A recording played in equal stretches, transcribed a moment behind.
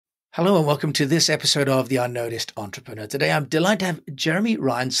Hello and welcome to this episode of the UnNoticed Entrepreneur. Today I'm delighted to have Jeremy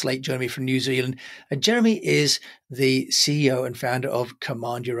Slate join me from New Zealand. And Jeremy is the CEO and founder of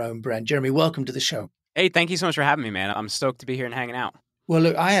Command Your Own Brand. Jeremy, welcome to the show. Hey, thank you so much for having me, man. I'm stoked to be here and hanging out. Well,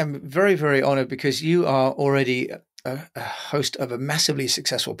 look, I am very, very honored because you are already a host of a massively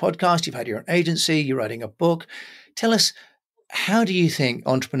successful podcast. You've had your own agency, you're writing a book. Tell us, how do you think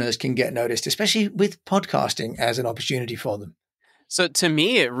entrepreneurs can get noticed, especially with podcasting as an opportunity for them? So to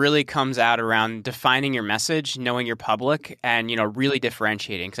me, it really comes out around defining your message, knowing your public, and really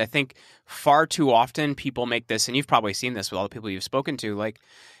differentiating. Because I think far too often people make this, and you've probably seen this with all the people you've spoken to, like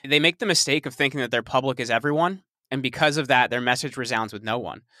they make the mistake of thinking that their public is everyone. And because of that, their message resounds with no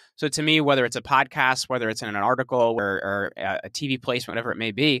one. So to me, whether it's a podcast, whether it's in an article or a TV placement, whatever it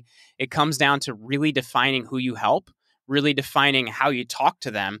may be, it comes down to really defining who you help, really defining how you talk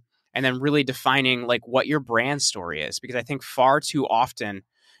to them, and then really defining like what your brand story is. Because I think far too often,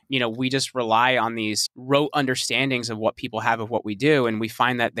 we just rely on these rote understandings of what people have of what we do. And we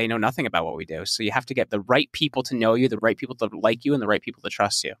find that they know nothing about what we do. So you have to get the right people to know you, the right people to like you, and the right people to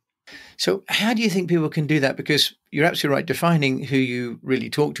trust you. So how do you think people can do that? Because you're absolutely right. Defining who you really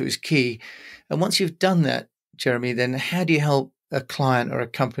talk to is key. And once you've done that, Jeremy, then how do you help a client or a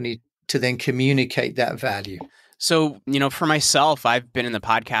company to then communicate that value? So, for myself, I've been in the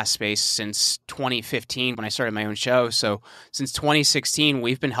podcast space since 2015 when I started my own show. So since 2016,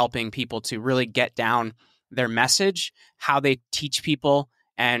 we've been helping people to really get down their message, how they teach people,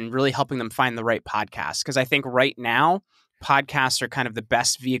 and really helping them find the right podcast. Because I think right now, podcasts are kind of the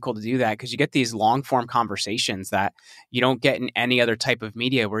best vehicle to do that because you get these long form conversations that you don't get in any other type of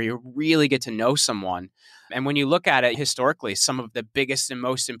media where you really get to know someone. And when you look at it historically, some of the biggest and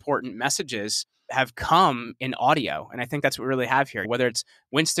most important messages have come in audio. And I think that's what we really have here, whether it's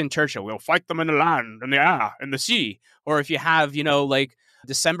Winston Churchill, we'll fight them in the land, in the air, in the sea. Or if you have, like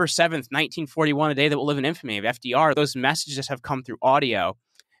December 7th, 1941, a day that will live in infamy of FDR, those messages have come through audio.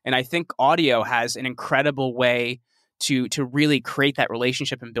 And I think audio has an incredible way to really create that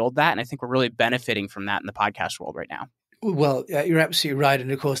relationship and build that. And I think we're really benefiting from that in the podcast world right now. Well, you're absolutely right.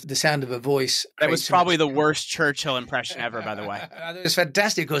 And of course, the sound of a voice. That was probably the worst Churchill impression ever, by the way. It's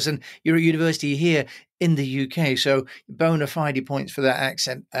fantastic, of course. And you're at university here in the UK. So bona fide points for that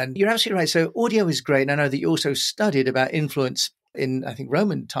accent. And you're absolutely right. So audio is great. And I know that you also studied about influence in, I think,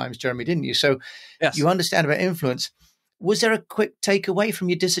 Roman times, Jeremy, didn't you? So yes, you understand about influence. Was there a quick takeaway from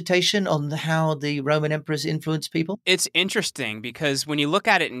your dissertation on how the Roman emperors influenced people? It's interesting because when you look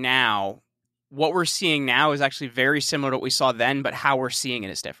at it now, what we're seeing now is actually very similar to what we saw then, but how we're seeing it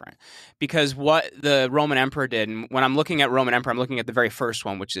is different. Because what the Roman emperor did, and when I'm looking at Roman emperor, I'm looking at the very first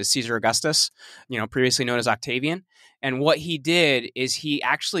one, which is Caesar Augustus, previously known as Octavian. And what he did is he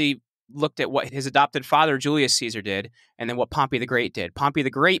actually looked at what his adopted father, Julius Caesar, did, and then what Pompey the Great did. Pompey the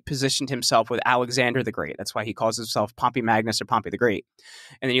Great positioned himself with Alexander the Great. That's why he calls himself Pompey Magnus or Pompey the Great.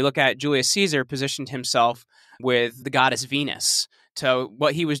 And then you look at Julius Caesar positioned himself with the goddess Venus. So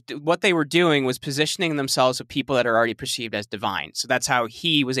what they were doing was positioning themselves with people that are already perceived as divine. So that's how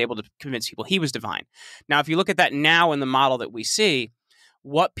he was able to convince people he was divine. Now, if you look at that now in the model that we see,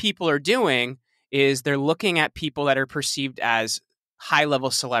 what people are doing is they're looking at people that are perceived as high-level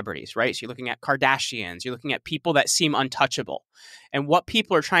celebrities, right? So you're looking at Kardashians, you're looking at people that seem untouchable. And what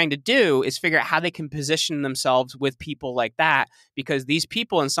people are trying to do is figure out how they can position themselves with people like that, because these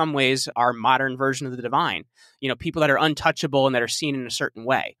people in some ways are modern version of the divine, people that are untouchable and that are seen in a certain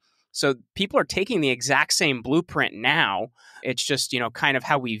way. So people are taking the exact same blueprint now. It's just, kind of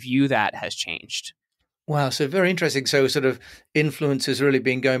how we view that has changed. Wow. So very interesting. So sort of influence has really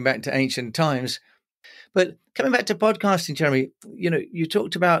been going back to ancient times. But coming back to podcasting, Jeremy, you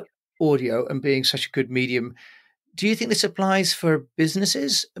talked about audio and being such a good medium. Do you think this applies for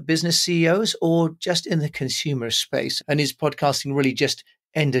businesses, business CEOs, or just in the consumer space? And is podcasting really just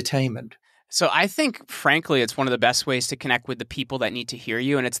entertainment? So I think, frankly, it's one of the best ways to connect with the people that need to hear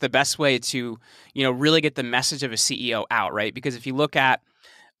you. And it's the best way to, really get the message of a CEO out, right? Because if you look at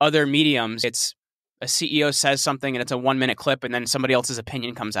other mediums, it's a CEO says something and it's a 1-minute clip and then somebody else's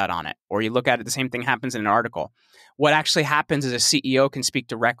opinion comes out on it. Or you look at it, the same thing happens in an article. What actually happens is a CEO can speak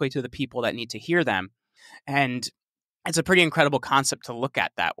directly to the people that need to hear them. And it's a pretty incredible concept to look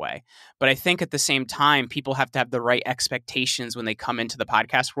at that way. But I think at the same time, people have to have the right expectations when they come into the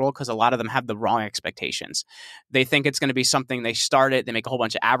podcast world, because a lot of them have the wrong expectations. They think it's going to be something, they start it, they make a whole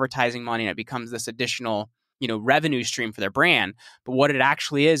bunch of advertising money, and it becomes this additional, revenue stream for their brand. But what it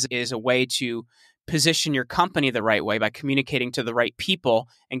actually is a way to position your company the right way by communicating to the right people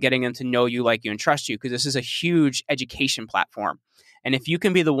and getting them to know you, like you, and trust you, because this is a huge education platform. And if you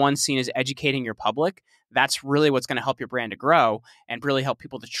can be the one seen as educating your public, that's really what's going to help your brand to grow and really help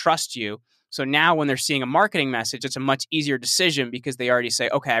people to trust you. So now when they're seeing a marketing message, it's a much easier decision because they already say,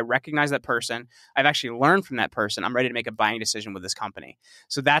 okay, I recognize that person. I've actually learned from that person. I'm ready to make a buying decision with this company.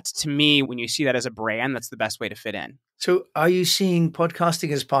 So that's, to me, when you see that as a brand, that's the best way to fit in. So are you seeing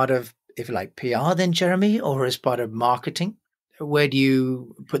podcasting as part of, if you like, PR then, Jeremy, or as part of marketing? Where do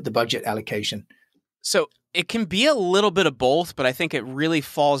you put the budget allocation? So it can be a little bit of both, but I think it really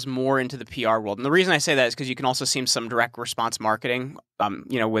falls more into the PR world. And the reason I say that is because you can also see some direct response marketing,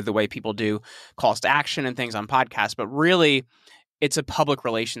 with the way people do calls to action and things on podcasts. But really, it's a public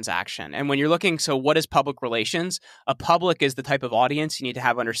relations action. And when you're looking, so what is public relations? A public is the type of audience you need to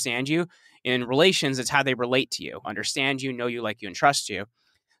have understand you. In relations, it's how they relate to you, understand you, know you, like you, and trust you.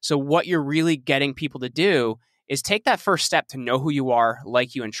 So what you're really getting people to do is take that first step to know who you are,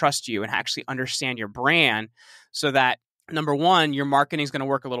 like you, and trust you, and actually understand your brand so that, number one, your marketing is going to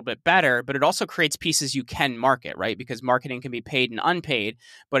work a little bit better, but it also creates pieces you can market, right? Because marketing can be paid and unpaid,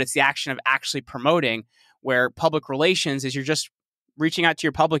 but it's the action of actually promoting, where public relations is you're just reaching out to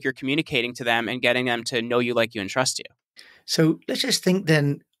your public, you're communicating to them and getting them to know you, like you, and trust you. So let's just think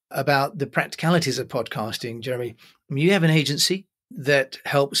then about the practicalities of podcasting, Jeremy. I mean, you have an agency that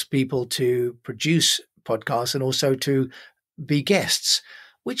helps people to produce podcasts and also to be guests.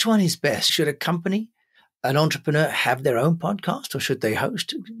 Which one is best? Should a company, an entrepreneur, have their own podcast, or should they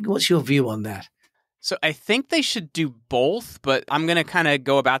host? What's your view on that? So I think they should do both, but I'm going to kind of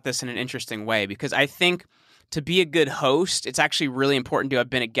go about this in an interesting way, because I think to be a good host, it's actually really important to have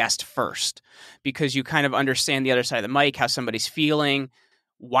been a guest first, because you kind of understand the other side of the mic, how somebody's feeling,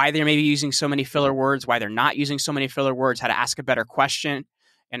 why they're maybe using so many filler words, why they're not using so many filler words, how to ask a better question,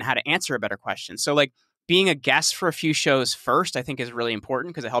 and how to answer a better question. So like being a guest for a few shows first, I think is really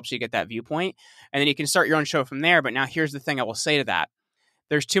important because it helps you get that viewpoint. And then you can start your own show from there. But now here's the thing I will say to that.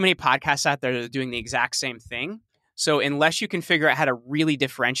 There's too many podcasts out there that are doing the exact same thing. So unless you can figure out how to really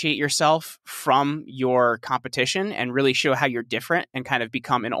differentiate yourself from your competition and really show how you're different and kind of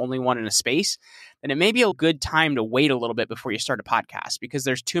become an only one in a space, then it may be a good time to wait a little bit before you start a podcast, because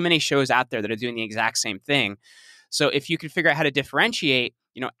there's too many shows out there that are doing the exact same thing. So if you can figure out how to differentiate,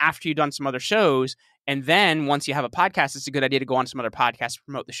 after you've done some other shows, and then once you have a podcast, it's a good idea to go on some other podcasts to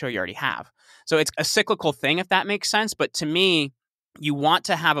promote the show you already have. So it's a cyclical thing, if that makes sense. But to me, you want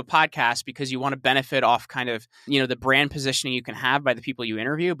to have a podcast because you want to benefit off kind of, the brand positioning you can have by the people you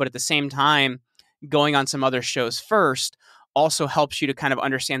interview. But at the same time, going on some other shows first also helps you to kind of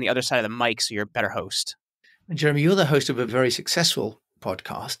understand the other side of the mic so you're a better host. Jeremy, you're the host of a very successful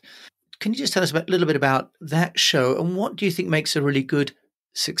podcast. Can you just tell us a little bit about that show and what do you think makes a really good,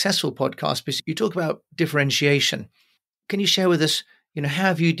 successful podcast? Because you talk about differentiation. Can you share with us, how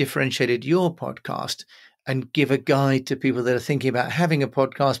have you differentiated your podcast and give a guide to people that are thinking about having a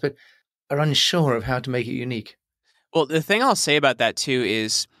podcast but are unsure of how to make it unique? Well, the thing I'll say about that too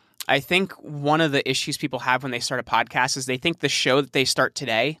is I think one of the issues people have when they start a podcast is they think the show that they start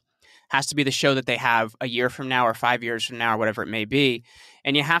today has to be the show that they have a year from now or 5 years from now or whatever it may be.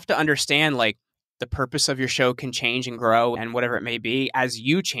 And you have to understand, like, the purpose of your show can change and grow and whatever it may be as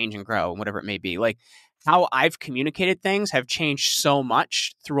you change and grow and whatever it may be. Like, how I've communicated things have changed so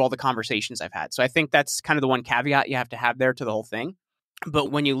much through all the conversations I've had. So I think that's kind of the one caveat you have to have there to the whole thing.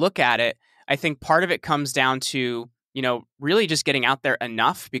 But when you look at it, I think part of it comes down to, really just getting out there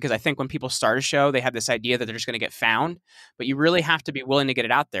enough, because I think when people start a show, they have this idea that they're just going to get found, but you really have to be willing to get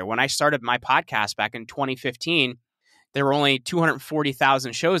it out there. When I started my podcast back in 2015, there were only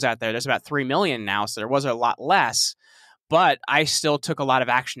 240,000 shows out there. There's about 3 million now, so there was a lot less. But I still took a lot of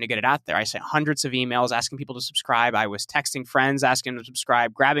action to get it out there. I sent hundreds of emails asking people to subscribe. I was texting friends, asking them to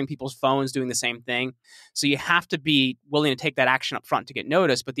subscribe, grabbing people's phones, doing the same thing. So you have to be willing to take that action up front to get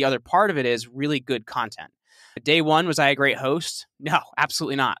noticed. But the other part of it is really good content. Day one, was I a great host? No,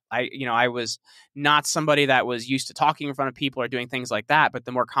 absolutely not. I was not somebody that was used to talking in front of people or doing things like that. But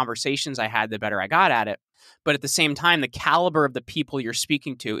the more conversations I had, the better I got at it. But at the same time, the caliber of the people you're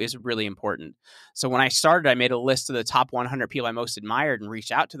speaking to is really important. So when I started, I made a list of the top 100 people I most admired and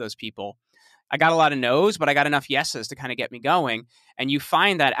reached out to those people. I got a lot of no's, but I got enough yeses to kind of get me going. And you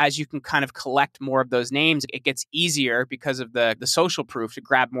find that as you can kind of collect more of those names, it gets easier because of the social proof to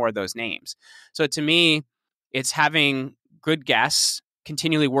grab more of those names. So to me, it's having good guests,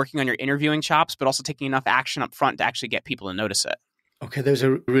 continually working on your interviewing chops, but also taking enough action up front to actually get people to notice it. Okay, those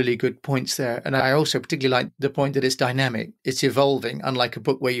are really good points there. And I also particularly like the point that it's dynamic. It's evolving, unlike a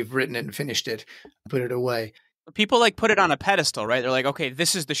book where you've written it and finished it, put it away. People like put it on a pedestal, right? They're like, okay,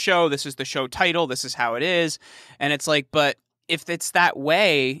 this is the show title, this is how it is. And it's like, but if it's that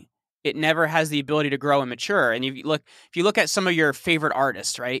way, it never has the ability to grow and mature. And if you look at some of your favorite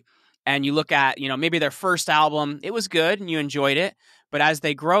artists, right? And you look at, maybe their first album, it was good and you enjoyed it. But as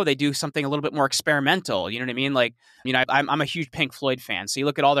they grow, they do something a little bit more experimental. You know what I mean? Like, I'm a huge Pink Floyd fan. So you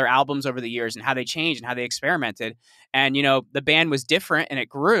look at all their albums over the years and how they changed and how they experimented. And, the band was different and it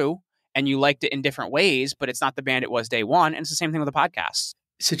grew and you liked it in different ways, but it's not the band it was day one. And it's the same thing with the podcast.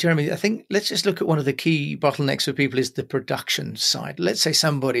 So, Jeremy, I think let's just look at one of the key bottlenecks for people is the production side. Let's say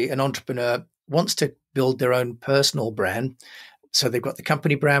somebody, an entrepreneur, wants to build their own personal brand. So they've got the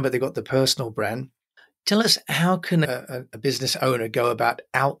company brand, but they've got the personal brand. Tell us, how can a business owner go about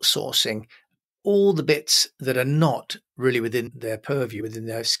outsourcing all the bits that are not really within their purview, within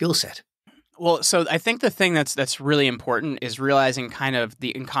their skill set? Well, so I think the thing that's really important is realizing kind of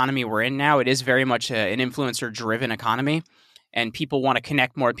the economy we're in now. It is very much an influencer-driven economy, and people want to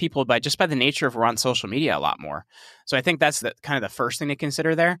connect more with people by the nature of we're on social media a lot more. So I think that's kind of the first thing to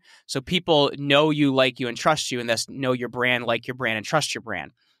consider there. So people know you, like you, and trust you, and thus know your brand, like your brand, and trust your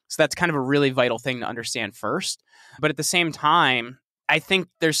brand. So that's kind of a really vital thing to understand first. But at the same time, I think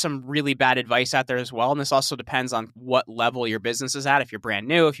there's some really bad advice out there as well. And this also depends on what level your business is at. If you're brand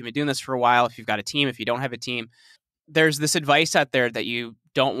new, if you've been doing this for a while, if you've got a team, if you don't have a team, there's this advice out there that you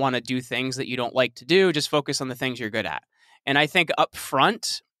don't want to do things that you don't like to do. Just focus on the things you're good at. And I think up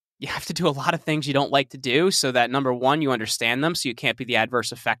front, you have to do a lot of things you don't like to do so that, number one, you understand them so you can't be the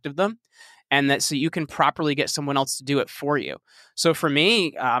adverse effect of them. And that so you can properly get someone else to do it for you. So for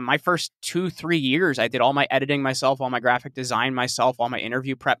me, my first 2-3 years, I did all my editing myself, all my graphic design myself, all my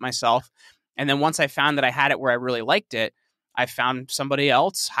interview prep myself. And then once I found that I had it where I really liked it, I found somebody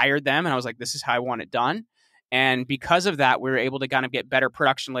else, hired them, and I was like, this is how I want it done. And because of that, we were able to kind of get better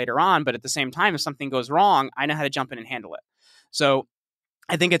production later on. But at the same time, if something goes wrong, I know how to jump in and handle it. So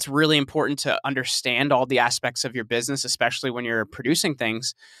I think it's really important to understand all the aspects of your business, especially when you're producing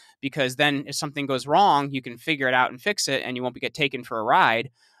things, because then if something goes wrong, you can figure it out and fix it and you won't get taken for a ride.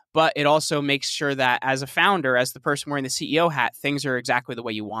 But it also makes sure that as a founder, as the person wearing the CEO hat, things are exactly the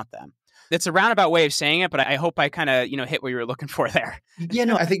way you want them. It's a roundabout way of saying it, but I hope I kind of, hit what you were looking for there. Yeah,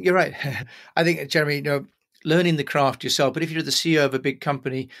 no, I think you're right. I think, Jeremy, learning the craft yourself, but if you're the CEO of a big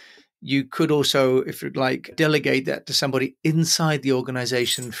company, you could also, if you'd like, delegate that to somebody inside the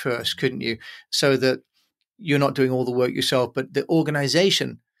organization first, couldn't you? So that you're not doing all the work yourself, but the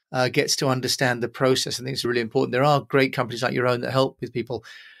organization gets to understand the process. I think it's really important. There are great companies like your own that help with people.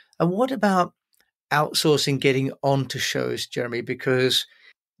 And what about outsourcing getting onto shows, Jeremy? Because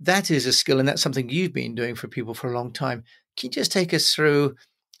that is a skill, and that's something you've been doing for people for a long time. Can you just take us through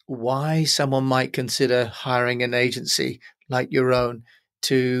why someone might consider hiring an agency like your own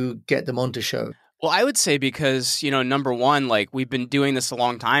to get them onto shows? Well, I would say because, number one, like we've been doing this a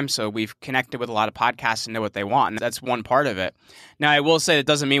long time, so we've connected with a lot of podcasts and know what they want. And that's one part of it. Now, I will say that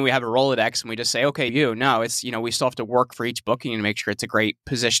doesn't mean we have a Rolodex and we just say, okay, no, it's, we still have to work for each booking and make sure it's a great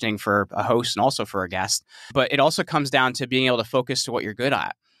positioning for a host and also for a guest. But it also comes down to being able to focus to what you're good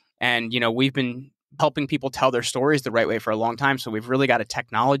at. And, we've been helping people tell their stories the right way for a long time. So we've really got a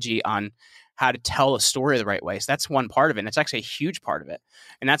technology on how to tell a story the right way. So that's one part of it. And it's actually a huge part of it.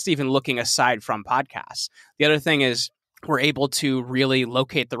 And that's even looking aside from podcasts. The other thing is we're able to really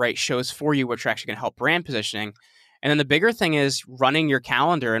locate the right shows for you, which are actually going to help brand positioning. And then the bigger thing is running your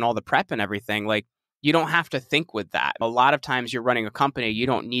calendar and all the prep and everything. Like you don't have to think with that. A lot of times you're running a company, you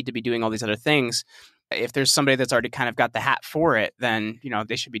don't need to be doing all these other things. If there's somebody that's already kind of got the hat for it, then,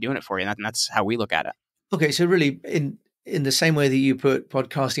 they should be doing it for you. And that's how we look at it. Okay. So really in the same way that you put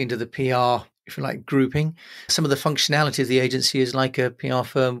podcasting into the PR, if you like, grouping, some of the functionality of the agency is like a PR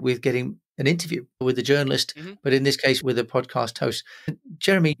firm with getting an interview with a journalist, but in this case with a podcast host.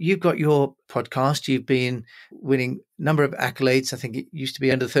 Jeremy, you've got your podcast. You've been winning a number of accolades. I think it used to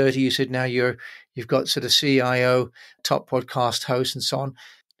be under 30. You said now you've got sort of CIO, top podcast host and so on.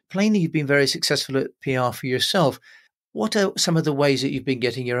 Plainly, you've been very successful at PR for yourself. What are some of the ways that you've been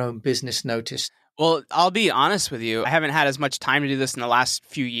getting your own business noticed? Well, I'll be honest with you. I haven't had as much time to do this in the last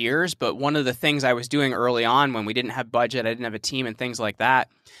few years, but one of the things I was doing early on when we didn't have budget, I didn't have a team and things like that,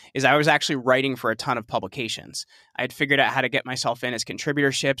 is I was actually writing for a ton of publications. I had figured out how to get myself in as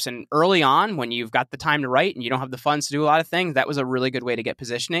contributorships. And early on, when you've got the time to write and you don't have the funds to do a lot of things, that was a really good way to get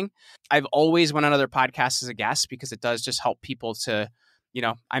positioning. I've always went on other podcasts as a guest because it does just help people to,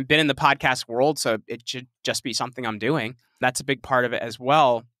 I've been in the podcast world, so it should just be something I'm doing. That's a big part of it as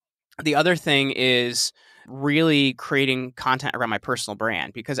well. The other thing is really creating content around my personal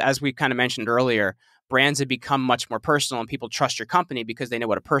brand, because as we kind of mentioned earlier, brands have become much more personal and people trust your company because they know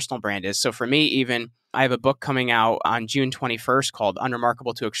what a personal brand is. So for me, even I have a book coming out on June 21st called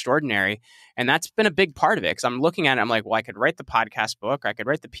Unremarkable to Extraordinary. And that's been a big part of it because I'm looking at it, I'm like, well, I could write the podcast book, I could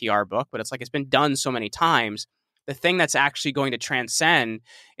write the PR book, but it's like it's been done so many times. The thing that's actually going to transcend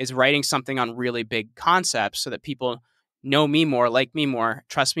is writing something on really big concepts so that people know me more, like me more,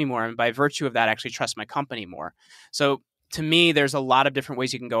 trust me more, and by virtue of that, actually trust my company more. So to me, there's a lot of different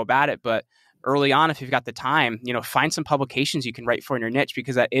ways you can go about it, but early on, if you've got the time, find some publications you can write for in your niche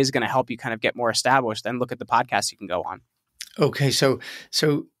because that is going to help you kind of get more established. Then look at the podcasts you can go on. Okay, so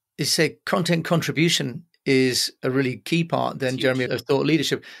you say content contribution is a really key part then, Jeremy, of thought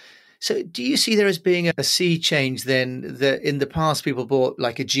leadership. So do you see there as being a sea change then that in the past people bought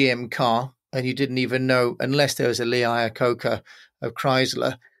like a GM car and you didn't even know unless there was a Lee Iacocca of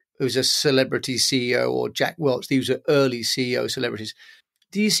Chrysler who's a celebrity CEO or Jack Welch, these are early CEO celebrities.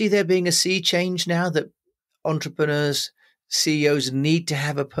 Do you see there being a sea change now that entrepreneurs, CEOs need to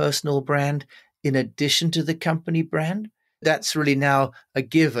have a personal brand in addition to the company brand? That's really now a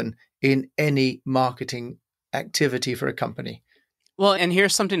given in any marketing activity for a company. Well, and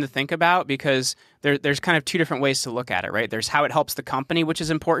here's something to think about because there's kind of two different ways to look at it, right? There's how it helps the company, which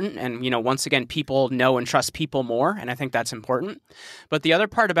is important. And, once again, people know and trust people more. And I think that's important. But the other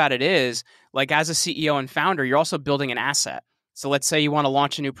part about it is, like, as a CEO and founder, you're also building an asset. So let's say you want to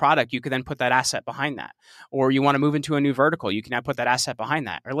launch a new product, you could then put that asset behind that. Or you want to move into a new vertical, you can now put that asset behind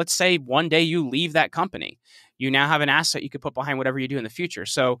that. Or let's say one day you leave that company, you now have an asset you could put behind whatever you do in the future.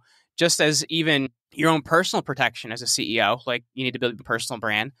 So just as even your own personal protection as a CEO, like you need to build a personal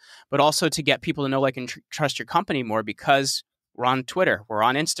brand, but also to get people to know, like, and trust your company more because we're on Twitter, we're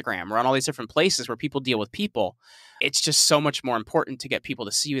on Instagram, we're on all these different places where people deal with people. It's just so much more important to get people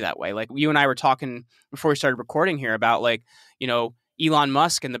to see you that way. Like you and I were talking before we started recording here about Elon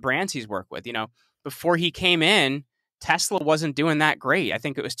Musk and the brands he's worked with. Before he came in, Tesla wasn't doing that great. I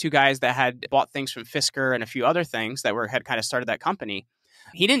think it was two guys that had bought things from Fisker and a few other things that had kind of started that company.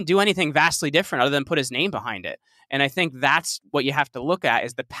 He didn't do anything vastly different other than put his name behind it. And I think that's what you have to look at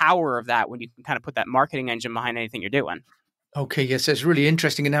is the power of that when you can kind of put that marketing engine behind anything you're doing. Okay, yes, that's really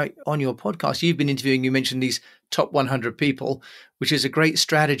interesting. And now on your podcast, you've been interviewing, you mentioned these top 100 people, which is a great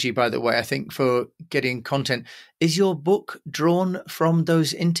strategy, by the way, I think, for getting content. Is your book drawn from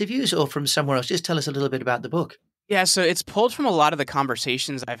those interviews or from somewhere else? Just tell us a little bit about the book. Yeah, so it's pulled from a lot of the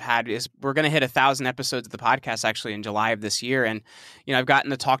conversations I've had. We're going to hit 1,000 episodes of the podcast actually in July of this year. And, I've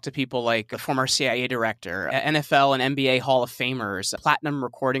gotten to talk to people like a former CIA director, NFL and NBA Hall of Famers, platinum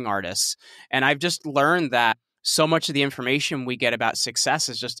recording artists. And I've just learned that so much of the information we get about success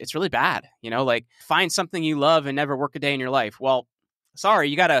is it's really bad. Like find something you love and never work a day in your life. Well, sorry,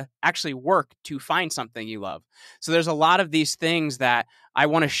 you got to actually work to find something you love. So there's a lot of these things that I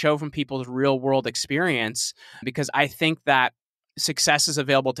want to show from people's real world experience because I think that success is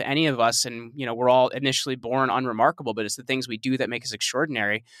available to any of us. And, we're all initially born unremarkable, but it's the things we do that make us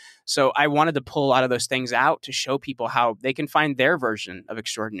extraordinary. So I wanted to pull a lot of those things out to show people how they can find their version of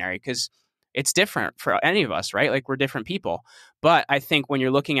extraordinary because it's different for any of us, right? Like we're different people. But I think when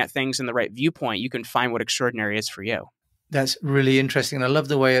you're looking at things in the right viewpoint, you can find what extraordinary is for you. That's really interesting. And I love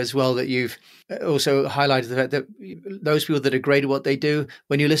the way as well that you've also highlighted the fact that those people that are great at what they do,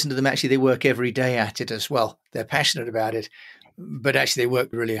 when you listen to them, actually, they work every day at it as well. They're passionate about it, but actually they work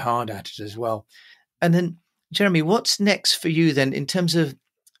really hard at it as well. And then, Jeremy, what's next for you then in terms of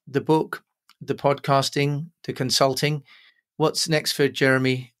the book, the podcasting, the consulting? What's next for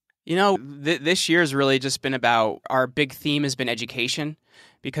Jeremy? This year has really just been about, our big theme has been education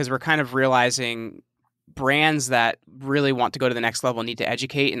because we're kind of realizing brands that really want to go to the next level need to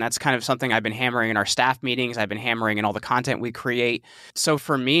educate. And that's kind of something I've been hammering in our staff meetings. I've been hammering in all the content we create. So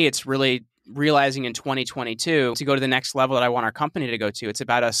for me, it's really realizing in 2022 to go to the next level that I want our company to go to. It's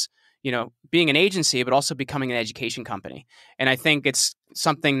about us, being an agency, but also becoming an education company. And I think it's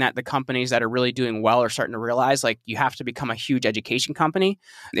something that the companies that are really doing well are starting to realize, like you have to become a huge education company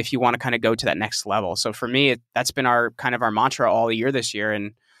if you want to kind of go to that next level. So for me, that's been our mantra all year this year.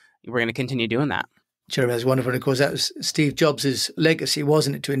 And we're going to continue doing that. Jeremy, that's wonderful. And of course, that was Steve Jobs' legacy,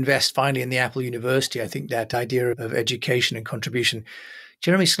 wasn't it, to invest finally in the Apple University? I think that idea of education and contribution.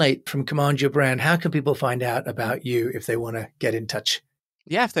 Jeremy Slate from Command Your Brand, how can people find out about you if they want to get in touch?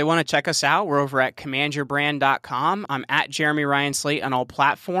 Yeah, if they want to check us out, we're over at commandyourbrand.com. I'm at Jeremy Ryan Slate on all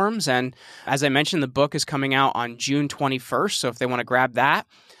platforms. And as I mentioned, the book is coming out on June 21st. So if they want to grab that,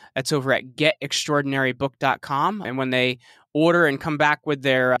 that's over at getextraordinarybook.com. And when they order and come back with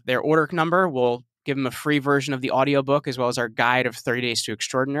their order number, we'll give them a free version of the audiobook as well as our guide of 30 Days to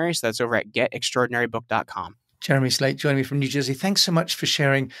Extraordinary. So that's over at getextraordinarybook.com. Jeremy Slate joining me from New Jersey. Thanks so much for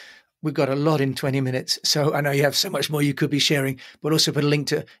sharing We've got a lot in 20 minutes. So I know you have so much more you could be sharing, but also put a link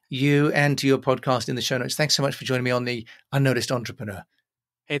to you and to your podcast in the show notes. Thanks so much for joining me on the Unnoticed Entrepreneur.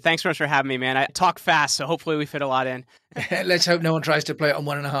 Hey, thanks so much for having me, man. I talk fast, so hopefully we fit a lot in. Let's hope no one tries to play it on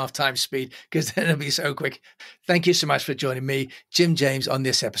 1.5 times speed, because then it'll be so quick. Thank you so much for joining me, Jim James, on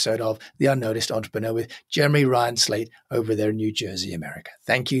this episode of The Unnoticed Entrepreneur with Jeremy Ryan Slate over there in New Jersey, America.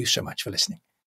 Thank you so much for listening.